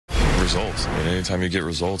results. I mean, anytime you get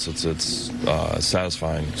results, it's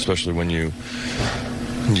satisfying, especially when you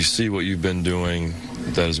see what you've been doing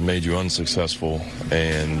that has made you unsuccessful,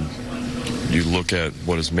 and you look at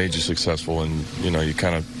what has made you successful, and you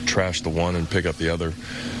kind of trash the one and pick up the other,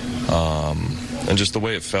 and just the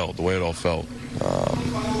way it felt, the way it all felt.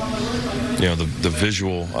 The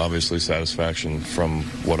visual, obviously, satisfaction from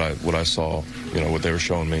what I saw, what they were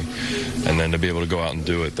showing me, and then to be able to go out and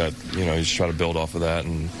do it, that you just try to build off of that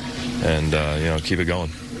and keep it going.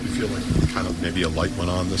 You feel like kind of maybe a light went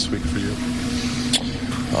on this week for you?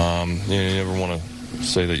 You never want to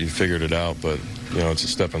say that you figured it out, but it's a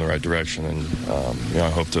step in the right direction, and I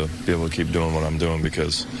hope to be able to keep doing what I'm doing,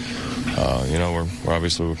 because we're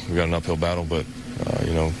obviously, we've got an uphill battle, but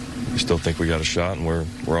we still think we got a shot, and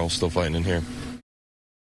we're all still fighting in here.